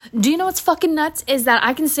Do you know what's fucking nuts is that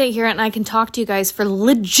I can sit here and I can talk to you guys for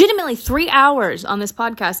legitimately 3 hours on this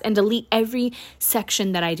podcast and delete every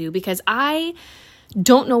section that I do because I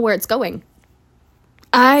don't know where it's going.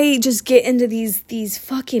 I just get into these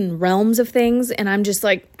fucking realms of things and I'm just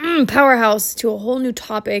like, powerhouse to a whole new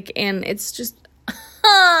topic, and it's just,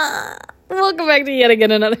 welcome back to yet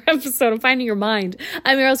again another episode of Finding Your Mind.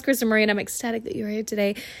 I'm your host, Kristen Marie, and I'm ecstatic that you're here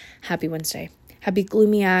today. Happy Wednesday. Happy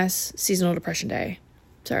gloomy ass seasonal depression day.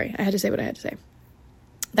 Sorry, I had to say what I had to say.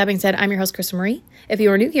 That being said, I'm your host, Kristen Marie. If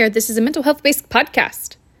you are new here, this is a mental health-based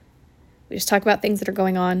podcast. We just talk about things that are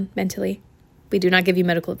going on mentally. We do not give you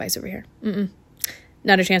medical advice over here.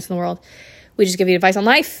 Not a chance in the world. We just give you advice on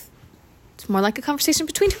life. It's more like a conversation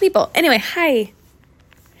between two people. Anyway, hi.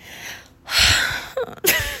 I'm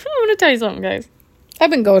going to tell you something, guys.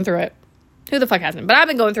 I've been going through it. Who the fuck hasn't? But I've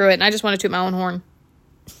been going through it, and I just want to toot my own horn.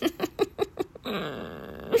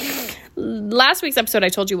 Last week's episode, I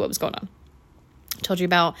told you what was going on. I told you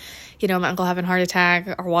about, my uncle having a heart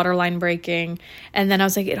attack, our water line breaking. And then I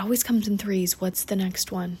was like, it always comes in threes. What's the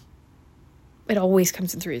next one? It always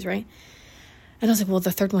comes in threes, right? And I was like, well,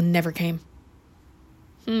 the third one never came.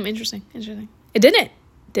 Interesting. It didn't,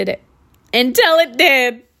 did it? Until it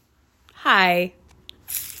did. Hi.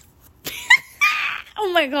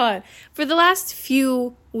 Oh my God. For the last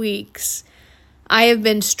few weeks, I have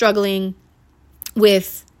been struggling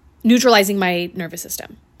with neutralizing my nervous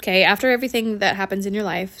system. Okay. After everything that happens in your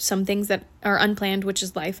life, some things that are unplanned, which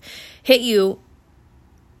is life, hit you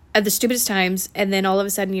at the stupidest times. And then all of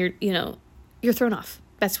a sudden you're thrown off.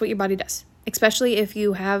 That's what your body does. Especially if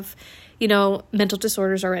you have, mental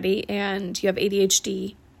disorders already and you have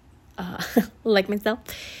ADHD, like myself.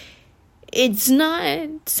 It's not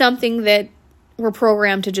something that we're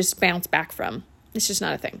programmed to just bounce back from. It's just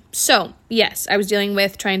not a thing. So, yes, I was dealing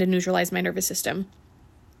with trying to neutralize my nervous system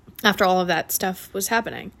after all of that stuff was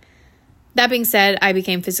happening. That being said, I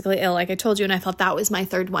became physically ill, like I told you, and I thought that was my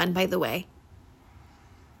third one, by the way.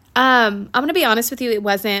 I'm going to be honest with you, it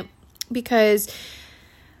wasn't, because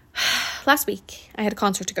last week I had a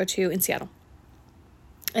concert to go to in Seattle.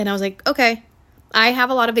 And I was like, okay, I have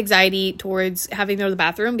a lot of anxiety towards having to go to the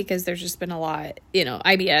bathroom because there's just been a lot,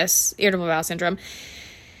 IBS, irritable bowel syndrome,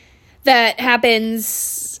 that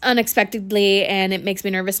happens unexpectedly and it makes me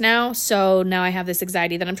nervous now. So now I have this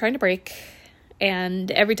anxiety that I'm trying to break. And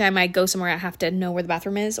every time I go somewhere, I have to know where the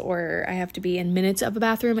bathroom is, or I have to be in minutes of a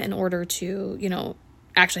bathroom in order to,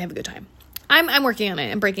 actually have a good time. I'm working on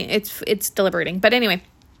it and breaking it. It's deliberating. But anyway,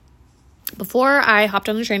 before I hopped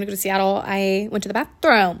on the train to go to Seattle, I went to the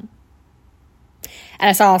bathroom and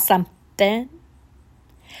I saw something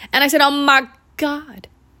and I said, oh my God.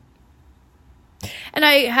 And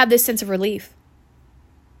I had this sense of relief.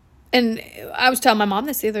 And I was telling my mom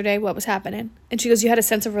this the other day, what was happening. And she goes, you had a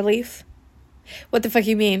sense of relief? What the fuck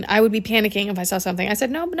you mean? I would be panicking if I saw something. I said,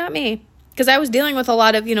 no, but not me. Because I was dealing with a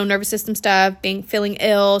lot of, nervous system stuff, feeling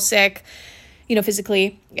ill, sick,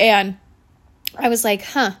 physically. And I was like,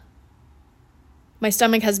 my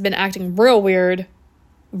stomach has been acting real weird,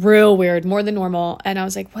 more than normal. And I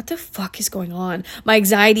was like, what the fuck is going on? My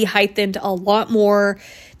anxiety heightened a lot more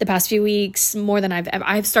the past few weeks, more than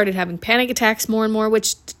I've started having panic attacks more and more,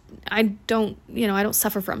 which I don't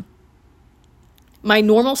suffer from. My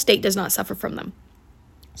normal state does not suffer from them.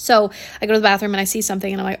 So I go to the bathroom and I see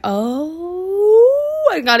something and I'm like, oh,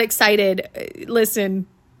 I got excited. Listen,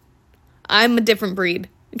 I'm a different breed.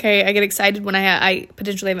 Okay, I get excited when I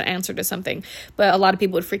potentially have an answer to something. But a lot of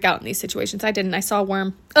people would freak out in these situations. I didn't. I saw a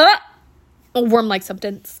worm. A worm-like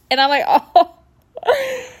substance. And I'm like, oh,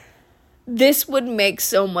 this would make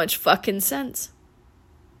so much fucking sense.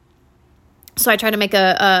 So I tried to make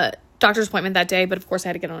a doctor's appointment that day. But of course, I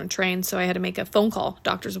had to get on a train. So I had to make a phone call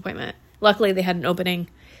doctor's appointment. Luckily, they had an opening.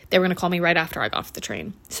 They were going to call me right after I got off the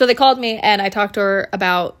train. So they called me and I talked to her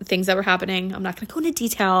about things that were happening. I'm not going to go into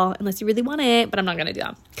detail unless you really want it, but I'm not going to do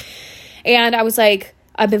that. And I was like,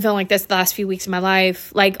 I've been feeling like this the last few weeks of my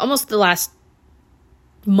life, like almost the last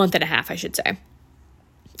month and a half, I should say.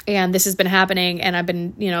 And this has been happening and I've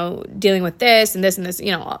been, dealing with this and this,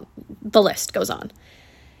 the list goes on.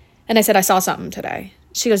 And I said, I saw something today.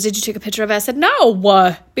 She goes, did you take a picture of it? I said,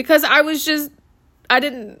 no, because I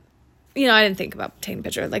didn't think about taking a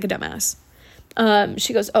picture like a dumbass.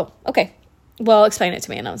 She goes, oh, okay. Well, explain it to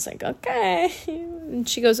me. And I was like, okay. And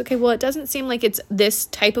she goes, okay, well, it doesn't seem like it's this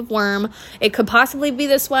type of worm. It could possibly be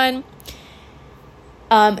this one.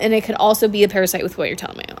 And it could also be a parasite with what you're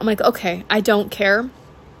telling me. I'm like, okay, I don't care.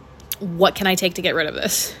 What can I take to get rid of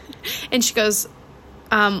this? And she goes,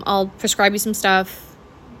 I'll prescribe you some stuff.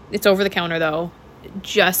 It's over the counter though,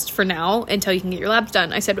 just for now until you can get your labs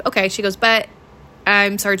done. I said, okay. She goes, but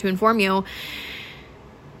I'm sorry to inform you,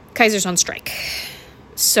 Kaiser's on strike.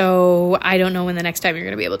 So I don't know when the next time you're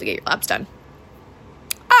going to be able to get your labs done.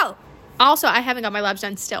 Oh, also, I haven't got my labs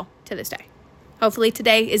done still to this day. Hopefully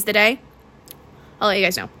today is the day. I'll let you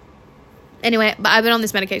guys know. Anyway, but I've been on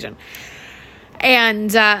this medication.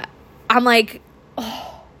 And I'm like,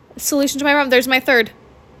 oh, solution to my problem. There's my third.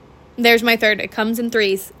 It comes in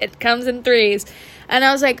threes. And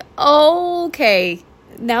I was like, okay,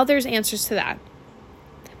 now there's answers to that.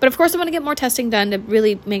 But of course, I want to get more testing done to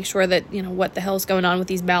really make sure that, what the hell's going on with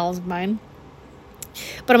these bowels of mine.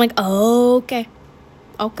 But I'm like,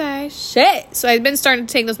 okay, shit. So I've been starting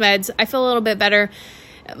to take those meds. I feel a little bit better.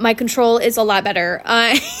 My control is a lot better. But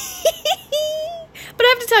I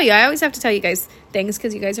have to tell you, I always have to tell you guys things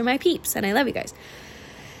because you guys are my peeps and I love you guys.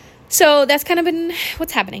 So that's kind of been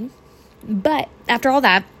what's happening. But after all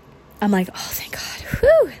that, I'm like, oh, thank God.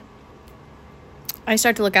 Whew. I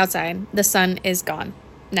start to look outside. The sun is gone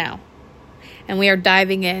now. And we are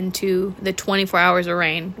diving into the 24 hours of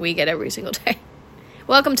rain we get every single day.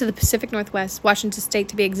 Welcome to the Pacific Northwest, Washington State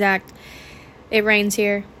to be exact. It rains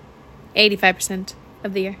here 85%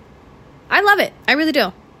 of the year. I love it. I really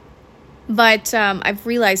do. But I've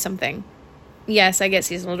realized something. Yes, I get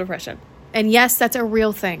seasonal depression. And yes, that's a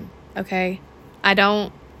real thing, okay?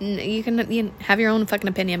 You can have your own fucking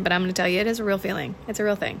opinion, but I'm going to tell you it is a real feeling. It's a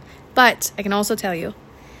real thing. But I can also tell you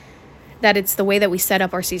that it's the way that we set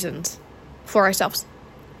up our seasons for ourselves.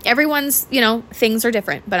 Everyone's, things are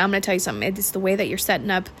different, but I'm going to tell you something. It's the way that you're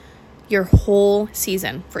setting up your whole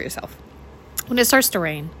season for yourself. When it starts to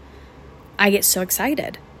rain, I get so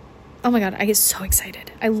excited. Oh my God, I get so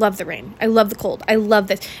excited. I love the rain. I love the cold. I love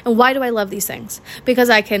this. And why do I love these things?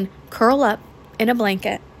 Because I can curl up in a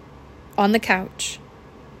blanket on the couch,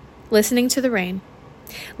 listening to the rain,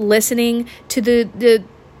 listening to the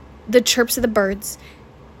chirps of the birds,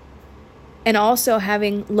 and also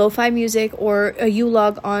having lo-fi music or a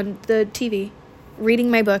U-log on the TV, reading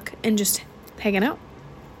my book, and just hanging out.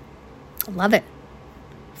 I love it.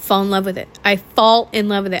 Fall in love with it. I fall in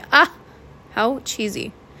love with it. How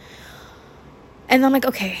cheesy. And I'm like,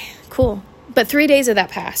 okay, cool. But 3 days of that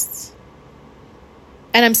passed.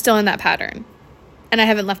 And I'm still in that pattern. And I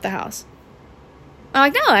haven't left the house.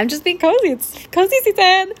 I'm like, no, I'm just being cozy. It's cozy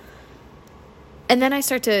season. And then I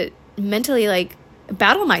start to mentally,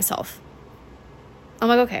 battle myself. I'm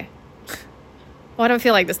like, okay. Why do I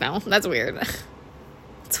feel like this now? That's weird.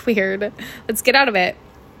 It's weird. Let's get out of it.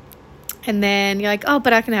 And then you're like, oh,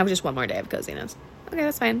 but I can have just one more day of coziness. Okay,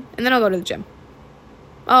 that's fine. And then I'll go to the gym.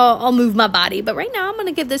 I'll move my body. But right now, I'm going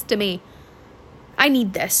to give this to me. I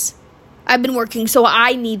need this. I've been working, so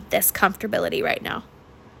I need this comfortability right now.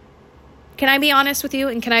 Can I be honest with you?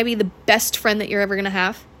 And can I be the best friend that you're ever going to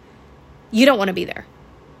have? You don't want to be there.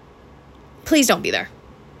 Please don't be there.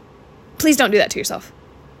 Please don't do that to yourself.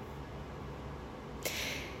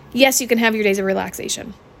 Yes, you can have your days of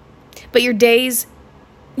relaxation. But your day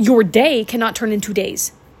cannot turn into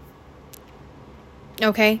days.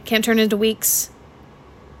 Okay? Can't turn into weeks.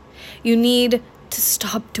 You need to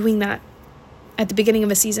stop doing that at the beginning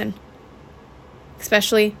of a season.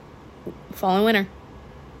 Especially fall and winter.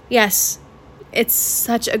 Yes, it's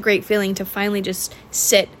such a great feeling to finally just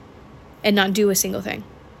sit and not do a single thing.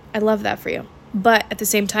 I love that for you. But at the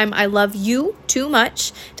same time, I love you too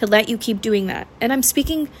much to let you keep doing that. And I'm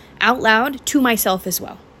speaking out loud to myself as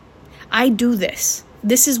well. I do this.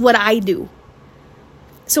 This is what I do.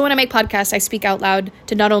 So when I make podcasts, I speak out loud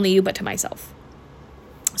to not only you, but to myself.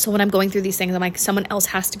 So when I'm going through these things, I'm like, someone else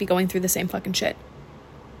has to be going through the same fucking shit.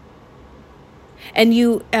 And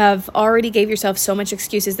you have already gave yourself so much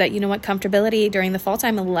excuses that, comfortability during the fall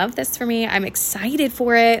time, I love this for me. I'm excited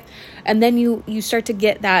for it. And then you start to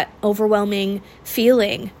get that overwhelming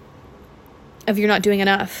feeling of you're not doing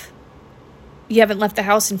enough. You haven't left the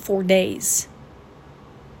house in 4 days.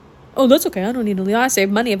 Oh, that's okay. I don't need to leave. I save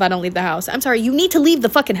money if I don't leave the house. I'm sorry. You need to leave the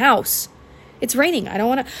fucking house. It's raining. I don't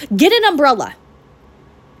want to. Get an umbrella.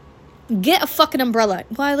 Get a fucking umbrella.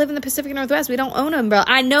 Well, I live in the Pacific Northwest. We don't own an umbrella.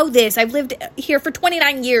 I know this. I've lived here for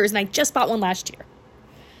 29 years, and I just bought one last year.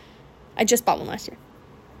 I've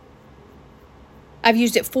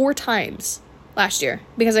used it 4 times last year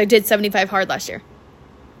because I did 75 hard last year.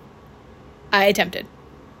 I attempted.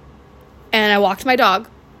 And I walked my dog,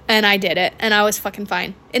 and I did it, and I was fucking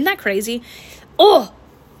fine. Isn't that crazy? Oh,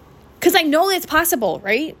 because I know it's possible,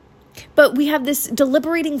 right? But we have this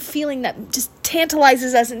deliberating feeling that just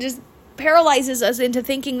tantalizes us and just paralyzes us into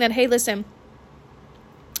thinking that, hey, listen,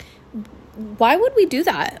 why would we do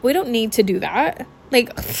that? We don't need to do that. Why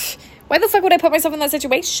the fuck would I put myself in that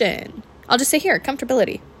situation? I'll just say here,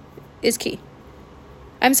 comfortability is key.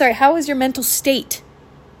 I'm sorry, how is your mental state?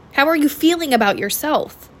 How are you feeling about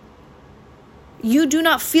yourself? You do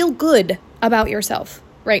not feel good about yourself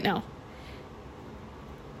right now.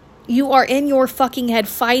 You are in your fucking head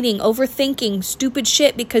fighting, overthinking stupid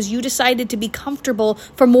shit because you decided to be comfortable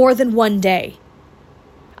for more than one day.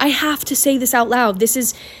 I have to say this out loud.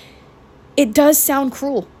 It does sound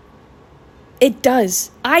cruel. It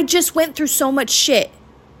does. I just went through so much shit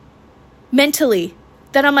mentally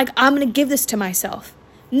that I'm like, I'm going to give this to myself.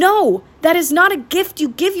 No, that is not a gift you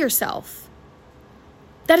give yourself.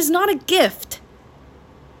 That is not a gift.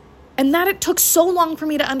 And that it took so long for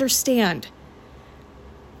me to understand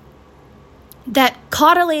that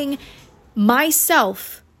coddling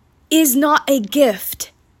myself is not a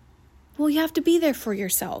gift. Well, you have to be there for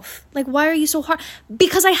yourself. Like, why are you so hard?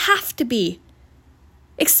 Because I have to be.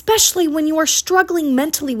 Especially when you are struggling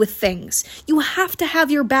mentally with things. You have to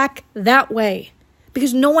have your back that way.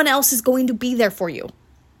 Because no one else is going to be there for you.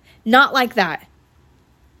 Not like that.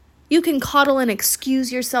 You can coddle and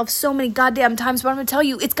excuse yourself so many goddamn times, but I'm going to tell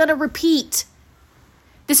you, it's going to repeat.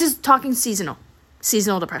 This is talking seasonal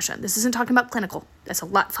depression. This isn't talking about clinical. That's a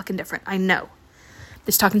lot fucking different. I know.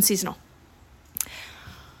 This is talking seasonal.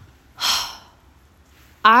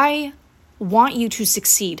 I want you to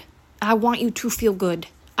succeed. I want you to feel good.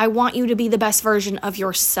 I want you to be the best version of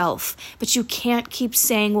yourself. But you can't keep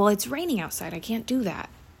saying, well, it's raining outside. I can't do that.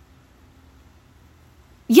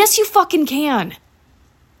 Yes, you fucking can.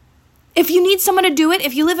 If you need someone to do it,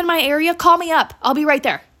 if you live in my area, call me up. I'll be right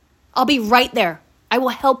there. I'll be right there. I will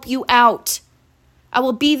help you out. I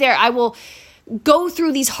will be there. I will go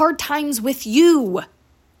through these hard times with you.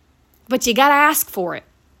 But you got to ask for it.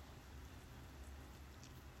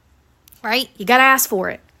 Right? You got to ask for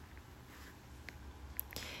it.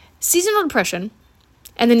 Seasonal depression,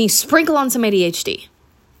 and then you sprinkle on some ADHD.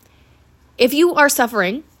 If you are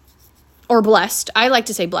suffering or blessed, I like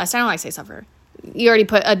to say blessed. I don't like to say suffer. You already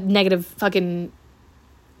put a negative fucking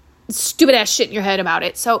stupid ass shit in your head about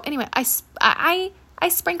it. So anyway, I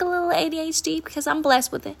sprinkle a little ADHD because I'm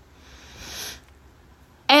blessed with it.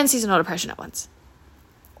 And seasonal depression at once.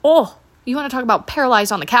 Oh, you want to talk about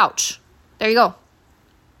paralyzed on the couch. There you go.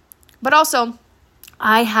 But also,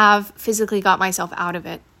 I have physically got myself out of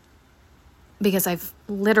it. Because I've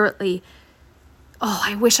literally,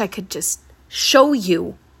 I wish I could just show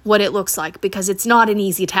you what it looks like. Because it's not an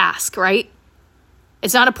easy task, right?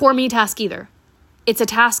 It's not a poor me task either. It's a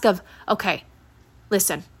task of, okay,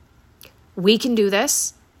 listen, we can do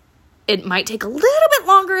this. It might take a little bit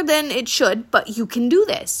longer than it should, but you can do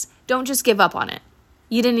this. Don't just give up on it.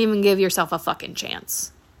 You didn't even give yourself a fucking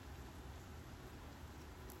chance.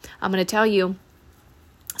 I'm going to tell you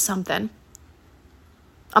something.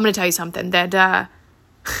 That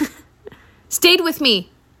stayed with me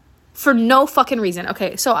for no fucking reason.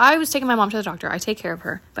 Okay, so I was taking my mom to the doctor. I take care of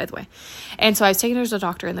her, by the way. And so I was taking her to the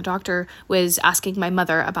doctor, and the doctor was asking my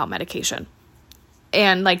mother about medication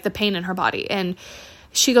and like the pain in her body. And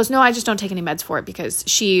she goes, no, I just don't take any meds for it because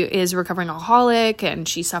she is a recovering alcoholic and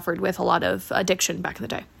she suffered with a lot of addiction back in the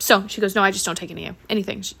day. So she goes, no, I just don't take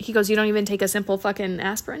anything. He goes, you don't even take a simple fucking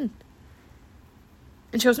aspirin?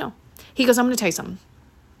 And she goes, no. He goes, I'm going to tell you something.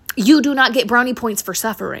 You do not get brownie points for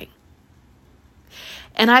suffering.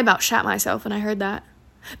 And I about shat myself when I heard that.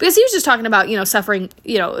 Because he was just talking about, suffering,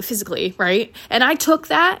 physically, right? And I took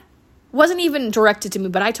that, wasn't even directed to me,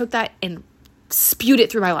 but I took that and spewed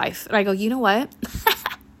it through my life. And I go, you know what?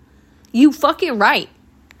 You fucking right.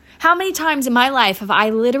 How many times in my life have I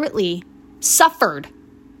literally suffered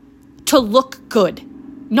to look good?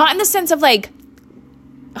 Not in the sense of like,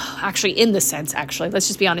 in the sense, let's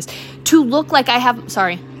just be honest. To look like I have,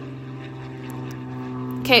 sorry.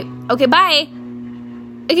 Okay, bye.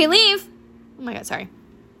 Okay, leave. Oh my God, sorry.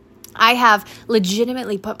 I have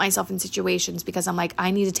legitimately put myself in situations because I'm like,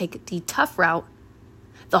 I need to take the tough route,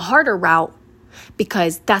 the harder route,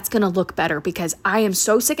 because that's going to look better because I am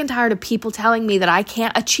so sick and tired of people telling me that I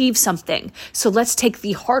can't achieve something. So let's take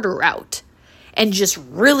the harder route and just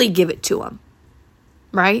really give it to them.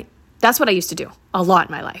 Right? That's what I used to do a lot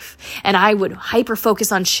in my life. And I would hyper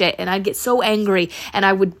focus on shit and I'd get so angry and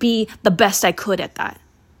I would be the best I could at that.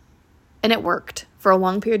 And it worked for a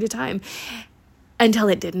long period of time until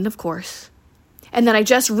it didn't, of course. And then I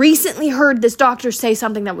just recently heard this doctor say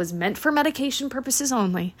something that was meant for medication purposes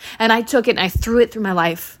only. And I took it and I threw it through my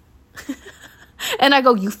life. And I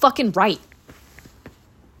go, you fucking right.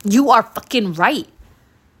 You are fucking right.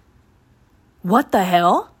 What the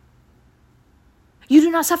hell? You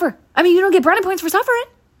do not suffer. You don't get brownie points for suffering.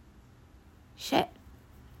 Shit.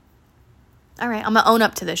 All right, I'm going to own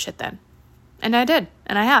up to this shit then. And I did.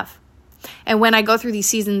 And I have. And when I go through these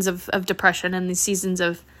seasons of depression and these seasons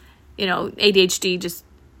of, ADHD just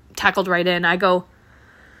tackled right in, I go,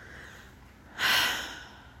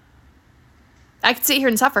 I could sit here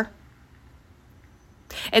and suffer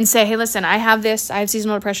and say, hey, listen, I have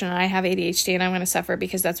seasonal depression and I have ADHD and I'm going to suffer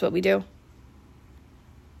because that's what we do.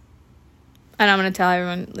 And I'm going to tell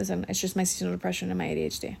everyone, listen, it's just my seasonal depression and my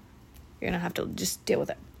ADHD. You're going to have to just deal with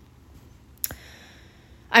it.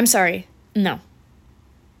 I'm sorry. No.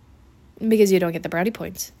 Because you don't get the brownie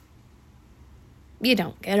points. You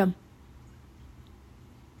don't get them.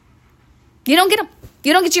 You don't get them.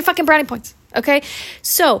 You don't get your fucking brownie points. Okay?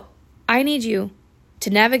 So, I need you to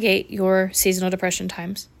navigate your seasonal depression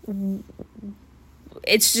times.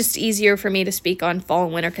 It's just easier for me to speak on fall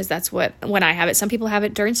and winter because that's when I have it. Some people have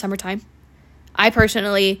it during summertime. I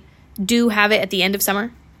personally do have it at the end of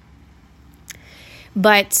summer.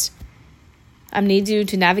 But I need you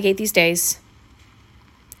to navigate these days.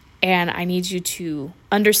 And I need you to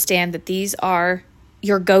understand that these are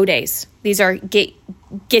your go days. These are get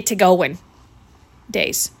to going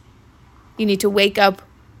days. You need to wake up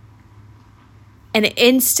and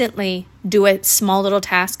instantly do a small little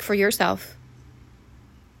task for yourself.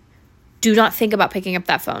 Do not think about picking up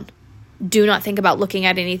that phone. Do not think about looking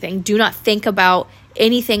at anything. Do not think about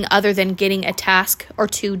anything other than getting a task or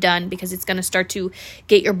two done because it's going to start to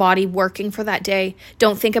get your body working for that day.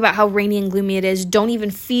 Don't think about how rainy and gloomy it is. Don't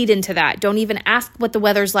even feed into that. Don't even ask what the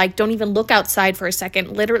weather's like. Don't even look outside for a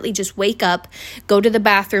second. Literally just wake up, go to the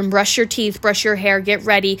bathroom, brush your teeth, brush your hair, get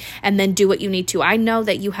ready, and then do what you need to. I know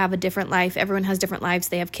that you have a different life. Everyone has different lives.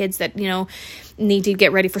 They have kids that, need to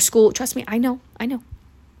get ready for school. Trust me, I know.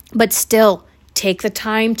 But still, take the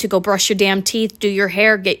time to go brush your damn teeth, do your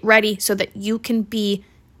hair, get ready so that you can be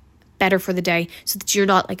better for the day. So that you're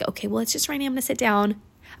not like, okay, well, it's just raining. I'm going to sit down.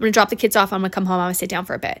 I'm going to drop the kids off. I'm going to come home. I'm going to sit down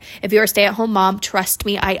for a bit. If you're a stay-at-home mom, trust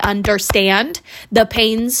me, I understand the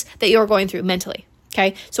pains that you're going through mentally.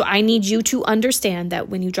 Okay? So I need you to understand that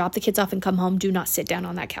when you drop the kids off and come home, do not sit down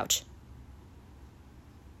on that couch.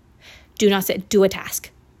 Do not sit. Do a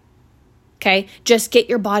task. Okay? Just get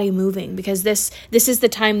your body moving because this is the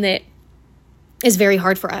time that is very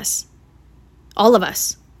hard for us. All of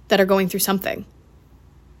us that are going through something.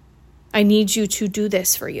 I need you to do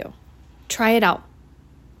this for you. Try it out.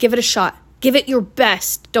 Give it a shot. Give it your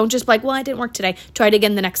best. Don't just be like, well, I didn't work today. Try it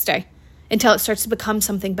again the next day until it starts to become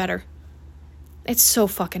something better. It's so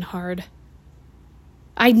fucking hard.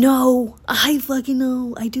 I know. I fucking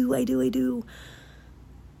know. I do.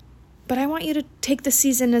 But I want you to take the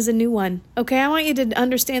season as a new one. Okay? I want you to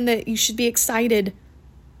understand that you should be excited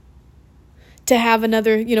to have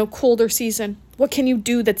another, colder season. What can you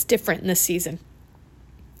do that's different in this season?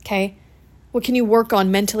 Okay? What can you work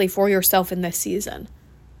on mentally for yourself in this season?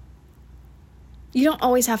 You don't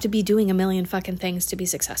always have to be doing a million fucking things to be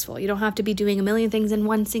successful. You don't have to be doing a million things in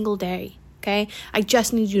one single day. Okay? I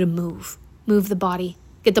just need you to move. Move the body.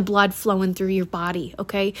 Get the blood flowing through your body.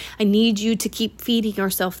 Okay? I need you to keep feeding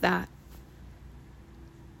yourself that.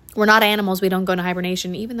 We're not animals. We don't go into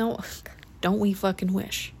hibernation, even though, don't we fucking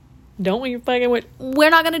wish? Don't we fucking wish? We're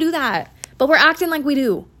not going to do that. But we're acting like we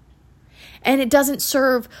do. And it doesn't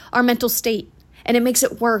serve our mental state. And it makes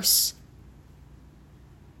it worse.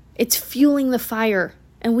 It's fueling the fire.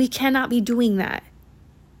 And we cannot be doing that.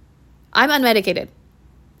 I'm unmedicated.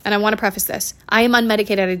 And I want to preface this. I am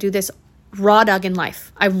unmedicated. I do this raw dog in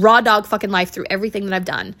life. I raw dog fucking life through everything that I've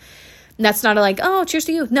done. And that's not cheers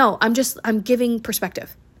to you. No, I'm giving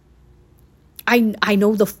perspective. I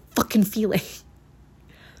know the fucking feeling.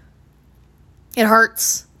 It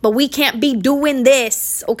hurts. But we can't be doing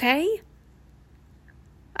this, okay?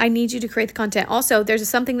 I need you to create the content. Also, there's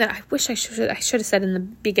something that I wish I should have said in the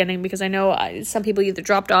beginning because I know some people either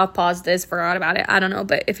dropped off, paused this, forgot about it. I don't know.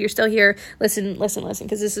 But if you're still here, listen,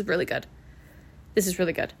 because this is really good. This is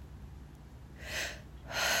really good.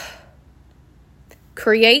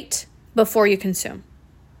 Create before you consume.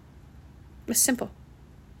 It's simple.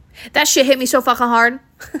 That shit hit me so fucking hard.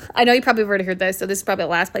 I know you probably have already heard this, so this is probably the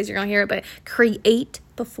last place you're going to hear it, but create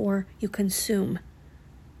before you consume.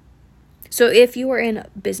 So if you are in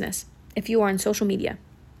business, if you are in social media,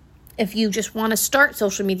 if you just want to start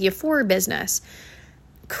social media for a business,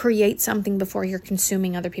 create something before you're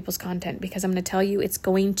consuming other people's content because I'm going to tell you it's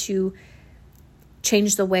going to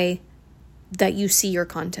change the way that you see your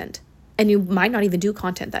content. And you might not even do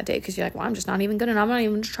content that day because you're like, well, I'm just not even good enough. I'm not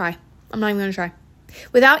even going to try.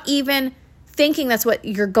 Without even thinking that's what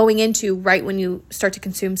you're going into right when you start to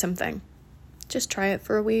consume something. Just try it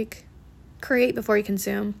for a week. Create before you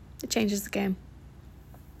consume. It changes the game.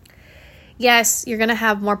 Yes, you're going to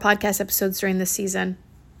have more podcast episodes during this season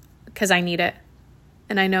because I need it.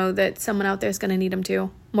 And I know that someone out there is going to need them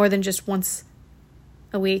too. More than just once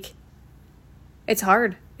a week. It's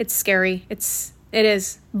hard. It's scary. It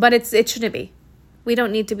is. But it shouldn't be. We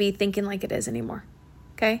don't need to be thinking like it is anymore.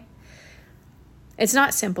 Okay? It's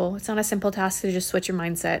not simple. It's not a simple task to just switch your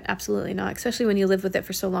mindset. Absolutely not, especially when you live with it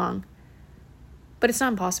for so long. But it's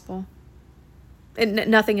not impossible.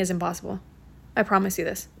 Nothing is impossible. I promise you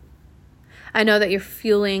this. I know that you're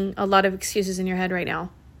fueling a lot of excuses in your head right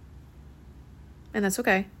now. And that's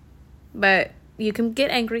okay. But you can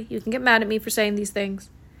get angry. You can get mad at me for saying these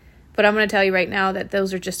things. But I'm going to tell you right now that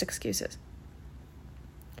those are just excuses.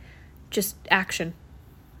 Just action.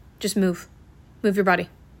 Just move. Move your body.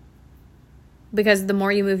 Because the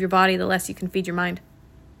more you move your body, the less you can feed your mind.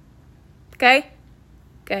 Okay?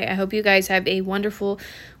 Okay, I hope you guys have a wonderful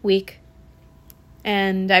week.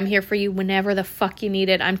 And I'm here for you whenever the fuck you need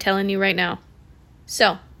it. I'm telling you right now.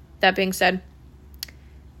 So, that being said,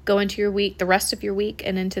 go into your week, the rest of your week,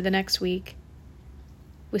 and into the next week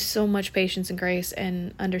with so much patience and grace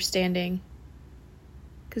and understanding.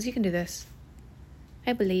 Because you can do this.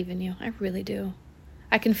 I believe in you. I really do.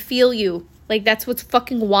 I can feel you. Like, that's what's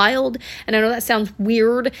fucking wild. And I know that sounds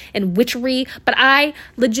weird and witchery, but I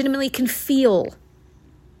legitimately can feel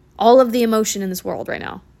all of the emotion in this world right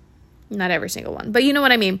now. Not every single one, but you know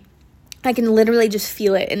what I mean. I can literally just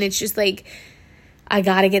feel it. And it's just like, I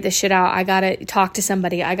got to get this shit out. I got to talk to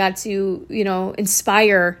somebody. I got to,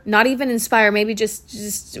 inspire, not even inspire, maybe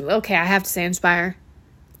just, okay, I have to say inspire.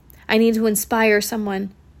 I need to inspire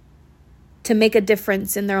someone to make a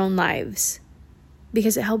difference in their own lives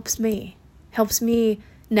because it helps me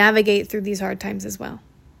navigate through these hard times as well.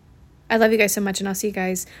 I love you guys so much, and I'll see you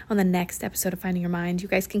guys on the next episode of Finding Your Mind. You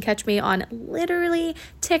guys can catch me on literally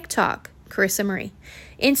TikTok, Carissa Marie,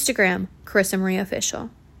 Instagram, Carissa Marie Official,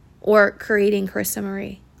 or Creating Carissa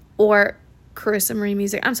Marie, or Carissa Marie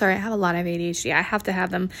Music. I'm sorry, I have a lot of ADHD. I have to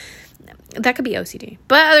have them. That could be OCD.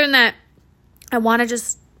 But other than that, I want to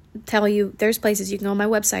just tell you there's places you can go on my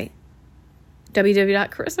website,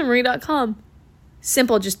 www.carissamarie.com.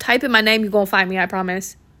 Simple, just type in my name, you're going to find me, I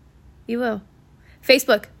promise. You will.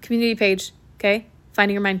 Facebook, community page, okay?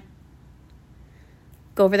 Finding Your Mind.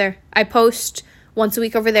 Go over there. I post once a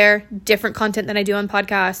week over there, different content than I do on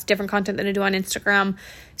podcasts, different content than I do on Instagram.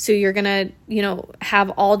 So you're going to,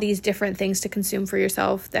 have all these different things to consume for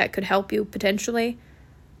yourself that could help you potentially.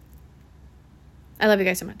 I love you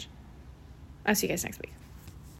guys so much. I'll see you guys next week.